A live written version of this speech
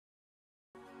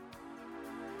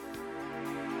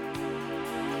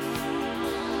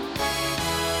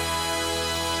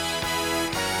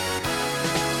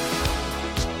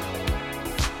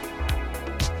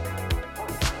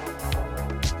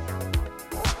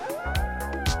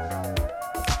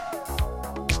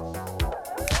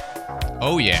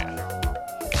Oh, yeah.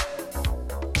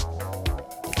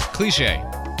 Cliche,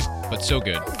 but so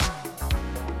good.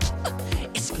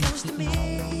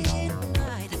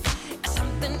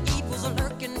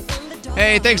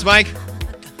 Hey, thanks, Mike.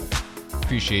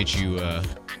 Appreciate you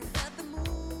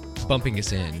bumping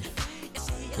us in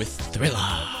with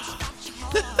Thriller.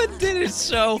 Did it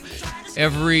so.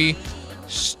 Every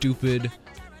stupid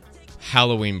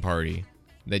Halloween party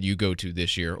that you go to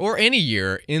this year, or any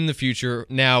year in the future,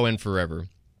 now and forever,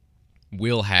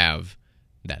 will have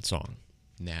that song.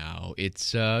 Now,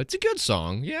 it's a good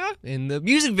song, yeah, and the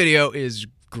music video is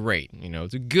great. You know,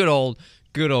 it's a good old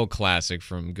classic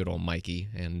from good old Mikey,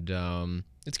 and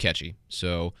it's catchy.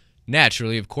 So,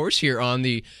 naturally, of course, here on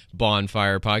the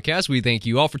Bonfire Podcast, we thank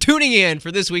you all for tuning in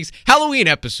for this week's Halloween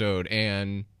episode.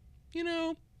 And, you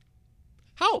know,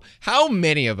 how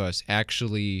many of us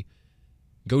actually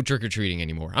go trick-or-treating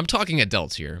anymore? I'm talking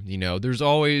adults here. You know, there's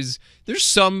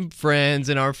some friends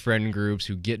in our friend groups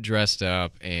who get dressed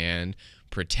up and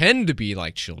pretend to be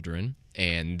like children,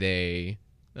 and they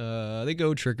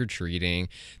go trick-or-treating,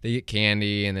 they get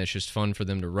candy, and it's just fun for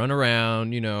them to run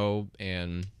around, you know,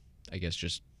 and I guess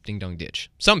just ding-dong ditch.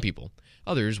 Some people.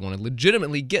 Others want to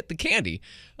legitimately get the candy.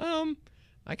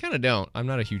 I kind of don't. I'm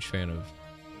not a huge fan of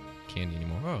candy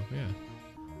anymore. Oh, yeah.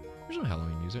 There's no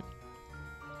Halloween music.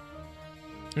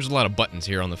 There's a lot of buttons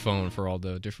here on the phone for all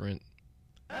the different...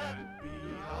 Happy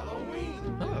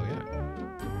Halloween. Oh,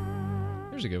 yeah.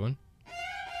 There's a good one.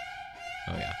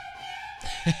 Oh, yeah.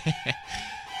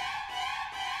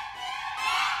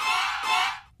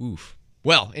 Oof.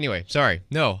 Well, anyway, sorry.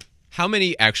 No. How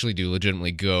many actually do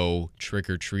legitimately go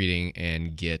trick-or-treating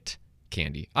and get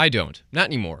candy? I don't. Not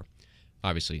anymore.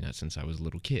 Obviously, not since I was a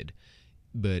little kid.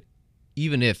 But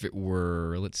even if it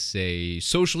were, let's say,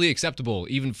 socially acceptable,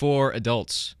 even for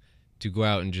adults, to go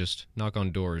out and just knock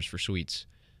on doors for sweets,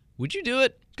 would you do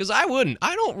it? Because I wouldn't.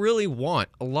 I don't really want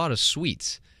a lot of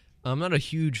sweets. I'm not a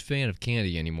huge fan of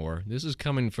candy anymore. This is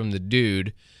coming from the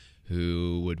dude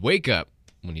who would wake up,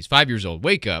 when he's 5 years old,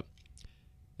 wake up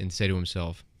and say to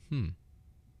himself,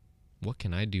 what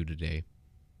can I do today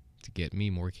to get me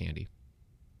more candy?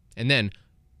 And then,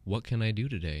 what can I do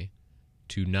today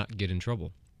to not get in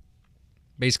trouble?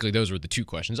 Basically, those were the two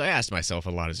questions I asked myself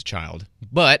a lot as a child.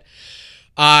 But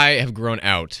I have grown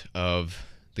out of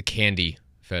the candy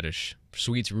fetish.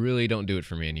 Sweets really don't do it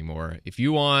for me anymore. If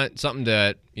you want something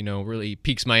that, you know, really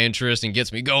piques my interest and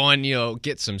gets me going, you know,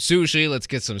 get some sushi, let's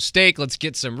get some steak, let's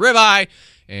get some ribeye,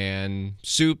 and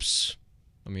soups.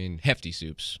 I mean, hefty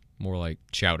soups, more like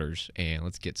chowders. And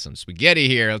let's get some spaghetti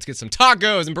here. Let's get some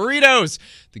tacos and burritos.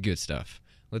 The good stuff.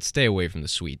 Let's stay away from the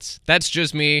sweets. That's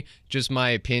just me, just my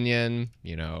opinion,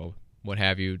 you know, what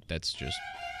have you. That's just,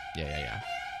 yeah.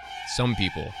 Some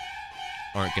people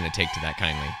aren't going to take to that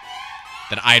kindly,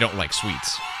 that I don't like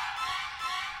sweets.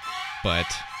 But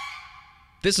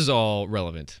this is all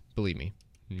relevant, believe me.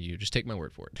 You just take my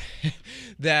word for it.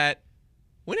 That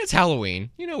when it's Halloween,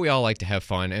 you know, we all like to have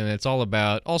fun, and it's all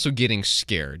about also getting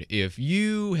scared. If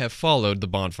you have followed the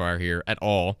Bonfire here at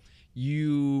all,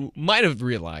 you might have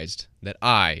realized that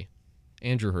I,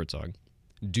 Andrew Herzog,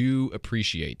 do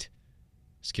appreciate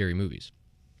scary movies.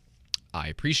 I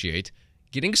appreciate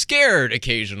getting scared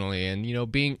occasionally and, you know,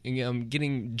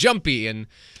 getting jumpy and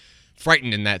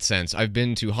frightened in that sense. I've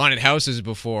been to haunted houses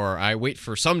before. I wait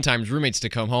for sometimes roommates to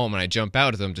come home and I jump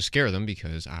out at them to scare them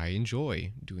because I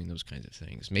enjoy doing those kinds of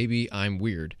things. Maybe I'm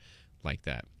weird like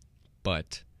that.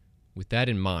 But with that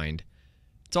in mind,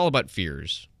 it's all about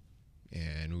fears.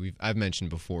 And I've mentioned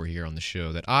before here on the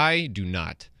show that I do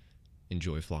not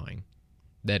enjoy flying.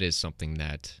 That is something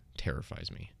that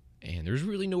terrifies me. And there's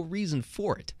really no reason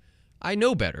for it. I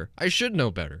know better. I should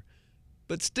know better.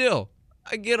 But still,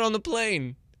 I get on the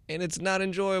plane, and it's not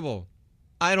enjoyable.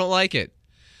 I don't like it.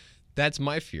 That's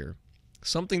my fear.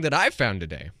 Something that I found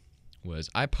today was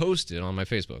I posted on my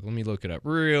Facebook. Let me look it up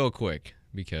real quick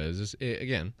because,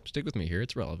 again, stick with me here.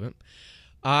 It's relevant.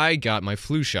 I got my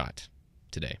flu shot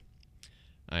today.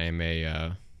 I am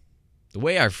the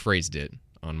way I phrased it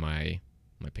on my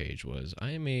page was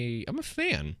I'm a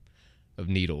fan of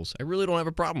needles. I really don't have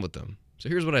a problem with them. So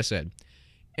here's what I said.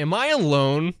 Am I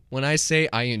alone when I say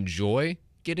I enjoy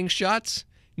getting shots?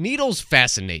 Needles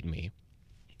fascinate me.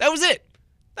 That was it.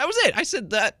 I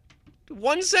said that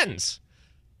one sentence.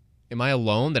 Am I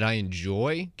alone that I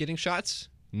enjoy getting shots?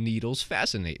 Needles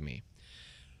fascinate me.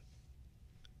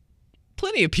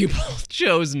 Plenty of people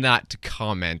chose not to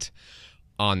comment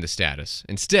on the status.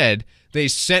 Instead, they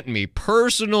sent me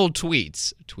personal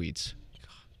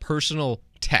personal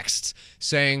texts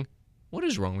saying, "What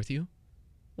is wrong with you?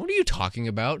 What are you talking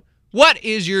about? What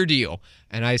is your deal?"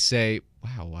 And I say,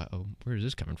 wow, where is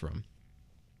this coming from?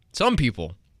 Some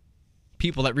people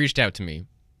that reached out to me,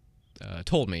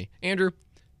 told me, Andrew,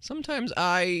 sometimes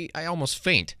I almost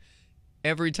faint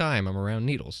every time I'm around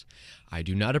needles. I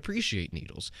do not appreciate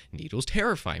needles. Needles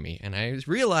terrify me. And I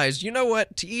realized, you know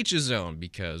what, to each his own,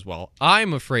 because while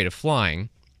I'm afraid of flying,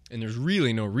 and there's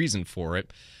really no reason for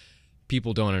it,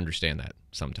 people don't understand that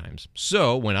sometimes.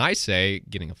 So when I say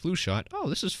getting a flu shot, oh,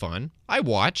 this is fun, I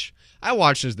watch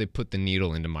as they put the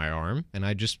needle into my arm, and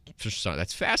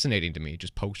that's fascinating to me. It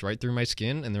just pokes right through my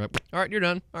skin, and they're like, all right, you're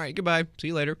done. All right, goodbye. See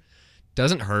you later.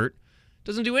 Doesn't hurt.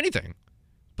 Doesn't do anything.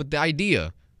 But the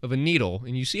idea of a needle,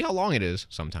 and you see how long it is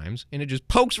sometimes, and it just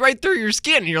pokes right through your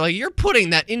skin, and you're like, you're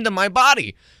putting that into my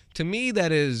body. To me,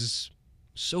 that is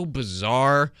so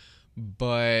bizarre,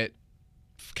 but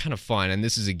kind of fun. And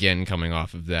this is, again, coming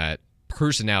off of that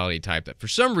personality type that for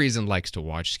some reason likes to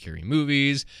watch scary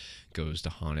movies, goes to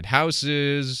haunted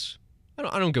houses.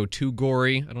 I don't go too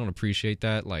gory. I don't appreciate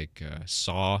that. Like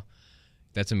Saw,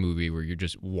 that's a movie where you're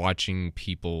just watching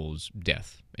people's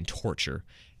death and torture,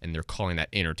 and they're calling that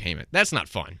entertainment. That's not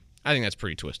fun. I think that's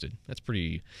pretty twisted. That's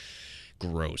pretty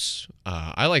gross.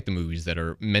 I like the movies that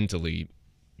are mentally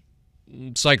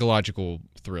psychological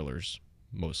thrillers,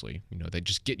 mostly. You know, they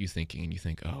just get you thinking, and you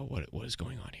think, oh, what is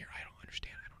going on here? I don't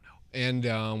understand. I don't know.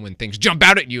 And when things jump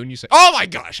out at you, and you say, oh my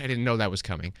gosh, I didn't know that was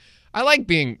coming. I like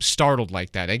being startled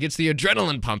like that. It gets the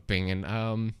adrenaline pumping, and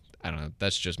I don't know.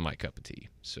 That's just my cup of tea.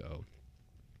 So,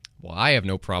 well, I have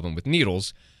no problem with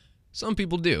needles. Some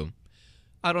people do.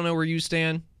 I don't know where you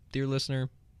stand, dear listener,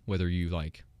 whether you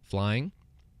like flying,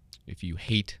 if you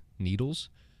hate needles,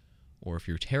 or if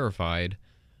you're terrified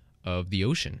of the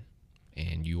ocean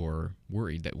and you're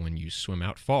worried that when you swim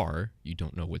out far, you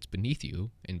don't know what's beneath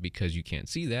you, and because you can't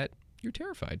see that, you're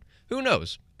terrified. Who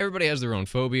knows? Everybody has their own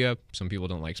phobia. Some people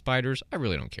don't like spiders. I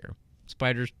really don't care.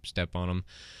 Spiders, step on them,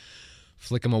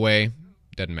 flick them away.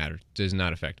 Doesn't matter. Does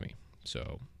not affect me.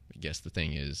 So I guess the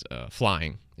thing is,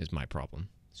 flying is my problem.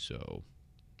 So,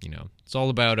 you know, it's all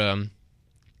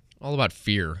about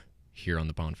fear here on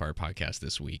the Bonfire Podcast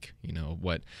this week. You know,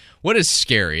 what is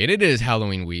scary? And it is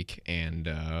Halloween week, and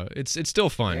it's still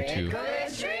fun to...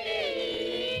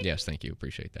 Yes, thank you.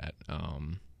 Appreciate that.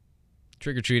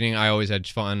 Trick-or-treating, I always had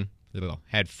fun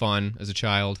as a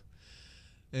child.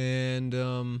 And,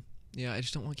 yeah, I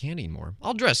just don't want candy anymore.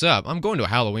 I'll dress up. I'm going to a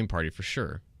Halloween party for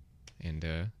sure. And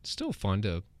it's still fun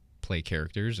to play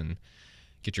characters and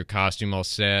get your costume all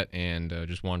set and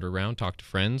just wander around, talk to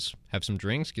friends, have some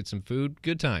drinks, get some food.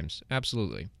 Good times.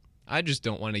 Absolutely. I just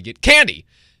don't want to get candy.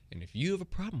 And if you have a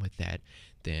problem with that,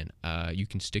 then you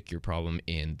can stick your problem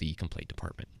in the complaint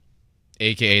department,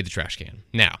 a.k.a. the trash can.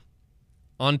 Now,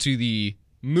 on to the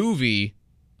movie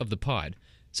of the pod.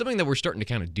 Something that we're starting to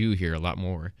kind of do here a lot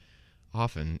more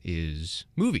often is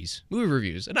movie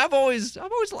reviews. And I've always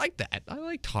liked that. I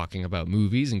like talking about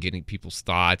movies and getting people's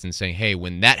thoughts and saying, hey,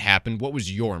 when that happened, what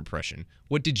was your impression?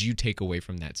 What did you take away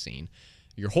from that scene?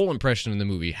 Your whole impression of the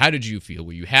movie. How did you feel?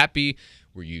 Were you happy?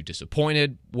 Were you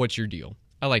disappointed? What's your deal?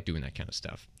 I like doing that kind of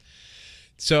stuff.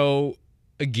 So,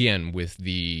 again, with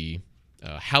the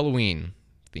Halloween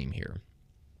theme here,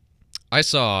 I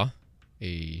saw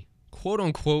a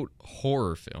quote-unquote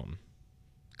horror film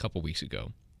a couple weeks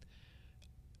ago.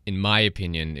 In my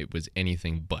opinion, it was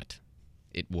anything but.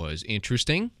 It was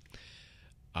interesting.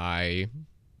 I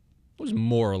was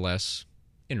more or less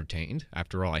entertained.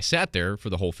 After all, I sat there for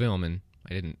the whole film, and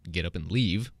I didn't get up and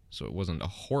leave, so it wasn't a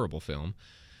horrible film.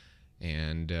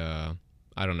 And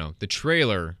I don't know. The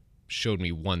trailer showed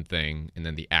me one thing, and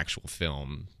then the actual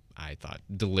film, I thought,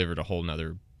 delivered a whole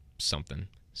nother something.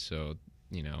 So,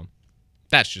 you know,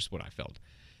 that's just what I felt.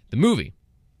 The movie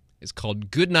is called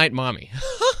Goodnight, Mommy.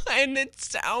 And it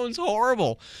sounds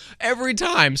horrible. Every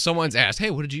time someone's asked,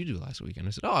 hey, what did you do last weekend?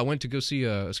 I said, I went to go see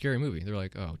a scary movie. They're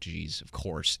like, oh, geez, of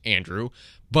course, Andrew.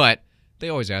 But they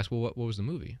always ask, well, what was the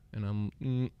movie? And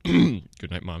I'm,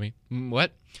 Goodnight, Mommy.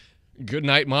 What?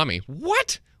 Goodnight, Mommy.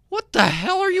 What? What the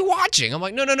hell are you watching? I'm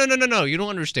like, no, you don't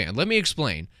understand. Let me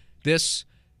explain. The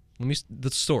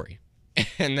story.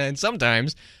 And then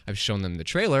sometimes I've shown them the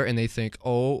trailer, and they think,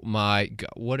 oh, my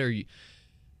God, what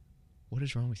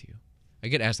is wrong with you? I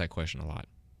get asked that question a lot.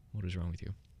 What is wrong with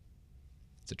you?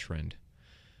 It's a trend.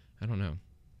 I don't know.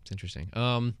 It's interesting.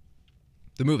 The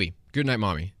movie, Goodnight,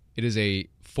 Mommy. It is a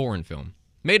foreign film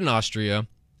made in Austria,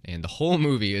 and the whole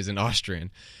movie is in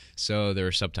Austrian, so there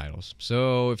are subtitles.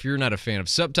 So if you're not a fan of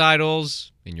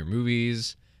subtitles in your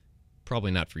movies,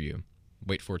 probably not for you.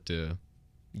 Wait for it to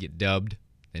get dubbed,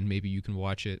 then maybe you can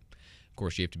watch it. Of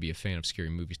course, you have to be a fan of scary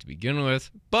movies to begin with,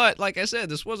 but like I said,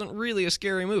 this wasn't really a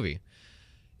scary movie.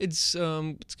 It's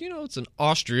an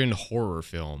Austrian horror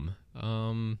film.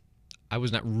 I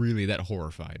was not really that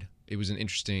horrified. it was an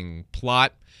interesting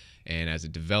plot, and as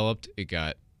it developed, it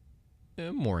got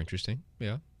more interesting.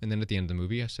 Yeah. And then at the end of the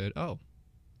movie, I said, "Oh,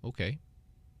 okay,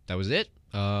 that was it.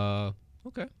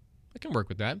 Okay, I can work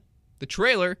with that." The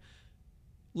trailer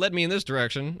led me in this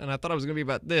direction, and I thought it was going to be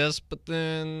about this, but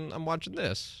then I'm watching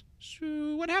this.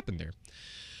 So what happened there?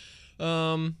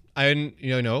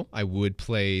 I would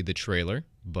play the trailer,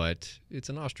 but it's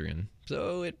an Austrian,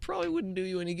 so it probably wouldn't do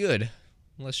you any good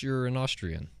unless you're an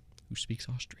Austrian who speaks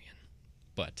Austrian.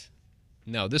 But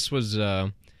no, this was.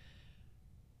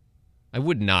 I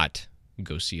would not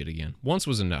go see it again. Once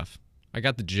was enough. I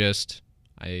got the gist.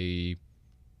 I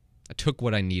took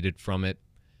what I needed from it.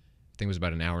 I think it was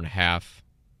about an hour and a half.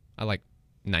 I like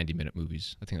 90-minute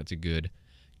movies. I think that's a good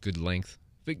length.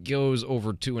 If it goes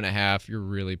over 2.5, you're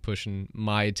really pushing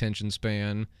my attention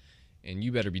span, and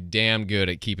you better be damn good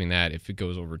at keeping that if it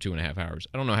goes over 2.5 hours.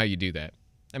 I don't know how you do that.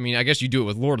 I mean, I guess you do it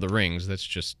with Lord of the Rings. That's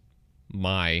just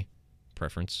my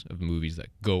preference of movies that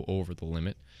go over the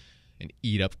limit and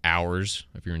eat up hours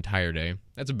of your entire day.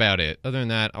 That's about it. Other than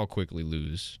that, I'll quickly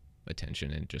lose attention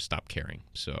and just stop caring.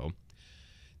 So,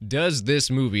 does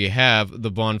this movie have the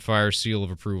bonfire seal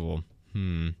of approval?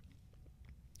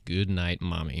 Goodnight,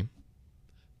 Mommy.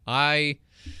 I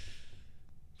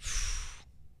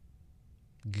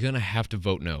gonna have to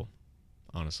vote no,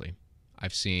 honestly.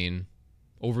 I've seen,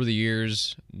 over the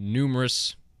years,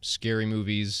 numerous scary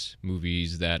movies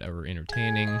that are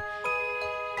entertaining,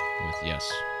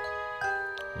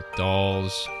 with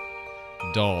dolls.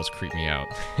 Dolls creep me out.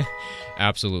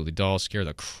 Absolutely. Dolls scare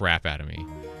the crap out of me.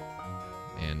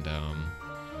 And,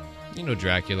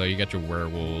 Dracula, you got your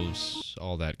werewolves,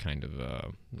 all that kind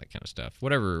of stuff.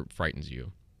 Whatever frightens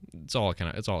you. It's all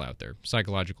out there.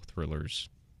 Psychological thrillers,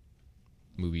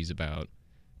 movies about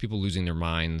people losing their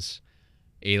minds,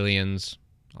 aliens.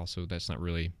 Also, that's not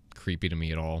really creepy to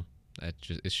me at all.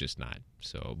 It's just not.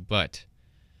 So, but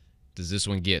does this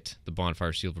one get the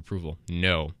bonfire seal of approval?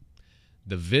 No.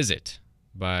 The Visit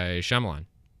by Shyamalan,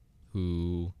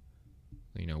 who,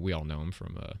 we all know him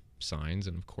from Signs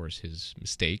and, of course, his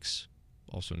Mistakes,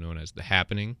 also known as The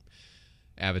Happening,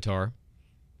 Avatar,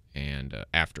 and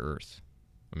After Earth.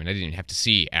 I mean, I didn't even have to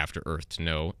see After Earth to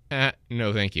know.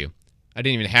 No, thank you. I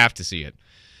didn't even have to see it.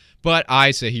 But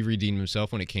I say he redeemed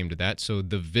himself when it came to that. So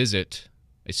The Visit,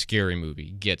 a scary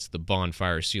movie, gets the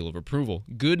bonfire seal of approval.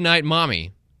 Goodnight,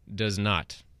 Mommy does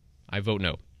not. I vote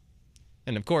no.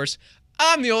 And, of course,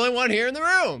 I'm the only one here in the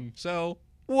room. So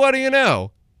what do you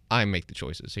know? I make the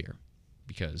choices here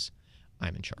because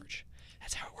I'm in charge.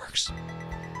 That's how it works.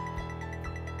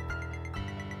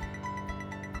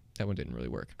 That one didn't really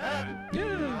work.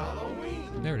 Yeah.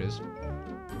 There it is.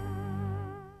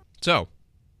 So,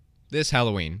 this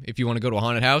Halloween, if you want to go to a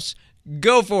haunted house,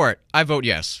 go for it. I vote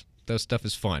yes. That stuff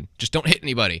is fun. Just don't hit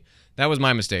anybody. That was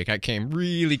my mistake. I came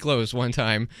really close one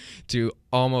time to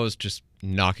almost just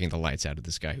knocking the lights out of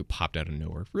this guy who popped out of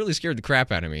nowhere. Really scared the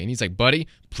crap out of me. And he's like, "Buddy,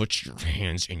 put your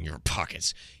hands in your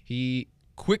pockets." He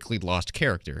quickly lost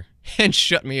character and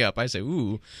shut me up. I said,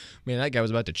 "Ooh, man, that guy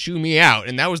was about to chew me out."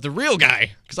 And that was the real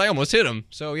guy because I almost hit him.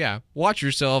 So, yeah, watch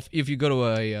yourself if you go to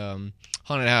a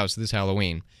haunted house this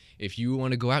Halloween. If you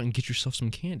want to go out and get yourself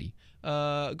some candy,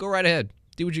 go right ahead.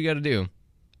 Do what you got to do.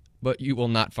 But you will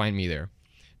not find me there.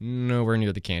 Nowhere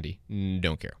near the candy.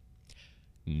 Don't care.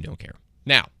 Don't care.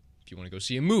 Now, if you want to go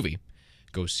see a movie,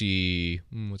 go see...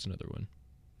 what's another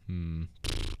one?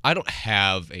 I don't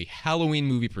have a Halloween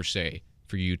movie per se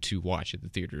for you to watch at the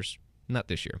theaters. Not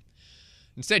this year.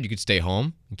 Instead, you could stay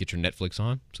home and get your Netflix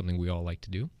on, something we all like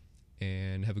to do,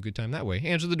 and have a good time that way.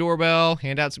 Answer the doorbell,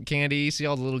 hand out some candy, see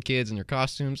all the little kids in their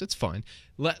costumes. It's fun.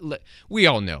 We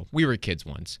all know. We were kids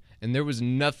once, and there was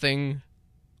nothing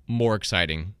more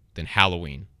exciting than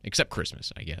Halloween, except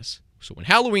Christmas, I guess. So when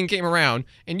Halloween came around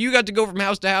and you got to go from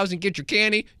house to house and get your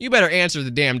candy, you better answer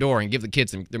the damn door and give the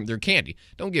kids their candy.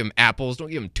 Don't give them apples. Don't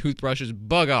give them toothbrushes.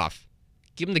 Bug off.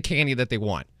 Give them the candy that they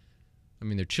want. I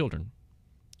mean, they're children.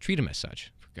 Treat them as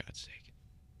such, for God's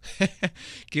sake.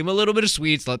 Give them a little bit of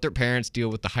sweets. Let their parents deal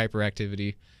with the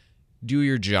hyperactivity. Do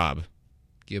your job.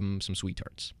 Give them some sweet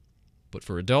tarts. But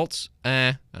for adults,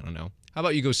 I don't know. How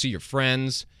about you go see your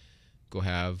friends, go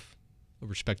have a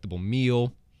respectable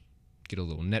meal, get a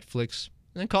little Netflix,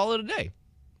 and then call it a day.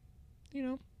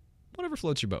 Whatever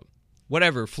floats your boat.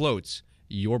 Whatever floats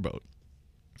your boat.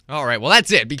 All right, well,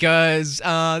 that's it because,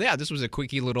 this was a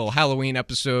quickie little Halloween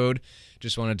episode.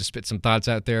 Just wanted to spit some thoughts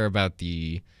out there about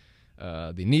the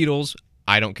needles.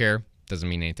 I don't care. Doesn't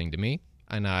mean anything to me.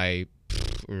 And I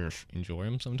enjoy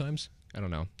them sometimes. I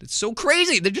don't know. It's so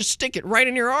crazy. They just stick it right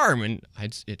in your arm. And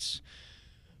it's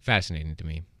fascinating to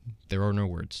me. There are no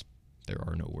words. There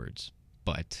are no words.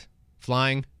 But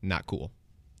flying, not cool.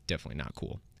 definitely not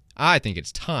cool. I think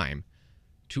it's time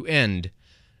to end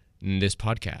this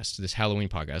podcast, this Halloween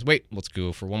podcast. Wait, let's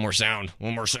go for one more sound.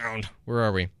 Where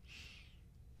are we?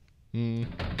 No,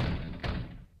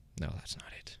 that's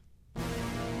not it.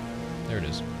 There it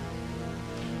is.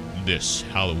 This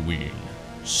Halloween,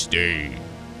 stay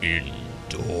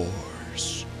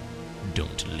indoors.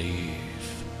 Don't leave.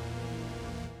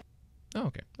 Oh,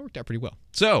 okay. That worked out pretty well.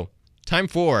 So, time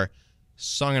for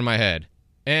Song in My Head.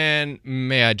 And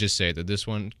may I just say that this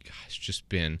one has just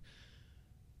been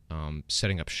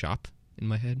setting up shop in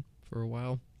my head for a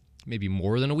while. Maybe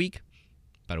more than a week.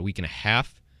 About a week and a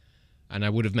half. And I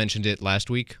would have mentioned it last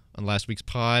week on last week's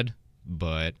pod,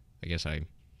 but I guess I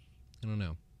don't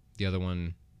know. The other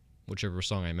one, whichever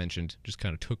song I mentioned, just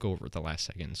kind of took over at the last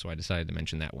second, so I decided to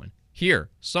mention that one. Here,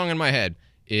 Song in My Head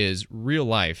is Real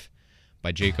Life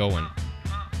by Jake Owen.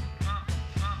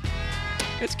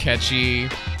 It's catchy, a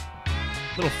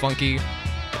little funky,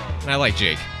 and I like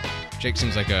Jake. Jake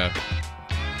seems like a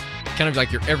kind of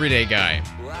like your everyday guy.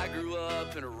 Well, I grew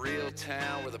up in a real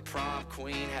town where the prom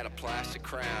queen had a plastic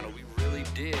crown, and we really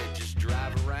did just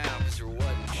drive around because there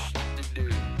wasn't shit to do.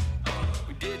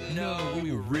 We didn't know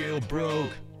we were real broke.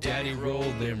 Daddy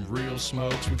rolled them real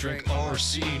smokes. We drank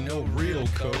RC, no real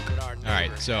Coke. All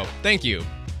right, so thank you,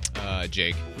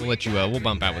 Jake. We'll let you. We'll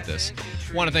bump out with this.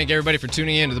 Want to thank everybody for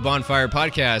tuning in to the Bonfire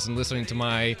Podcast and listening to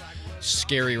my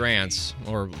scary rants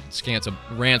or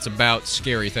rants about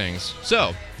scary things.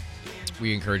 So,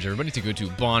 we encourage everybody to go to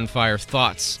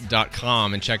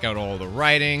bonfirethoughts.com and check out all the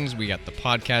writings. We got the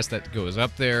podcast that goes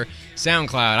up there,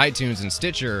 SoundCloud, iTunes, and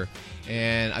Stitcher.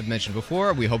 And I've mentioned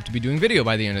before, we hope to be doing video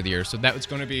by the end of the year, so that was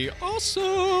going to be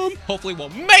awesome. Hopefully we'll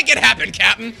make it happen,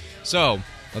 Captain. So,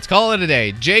 let's call it a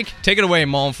day. Jake, take it away,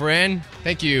 mon friend.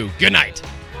 Thank you. Good night.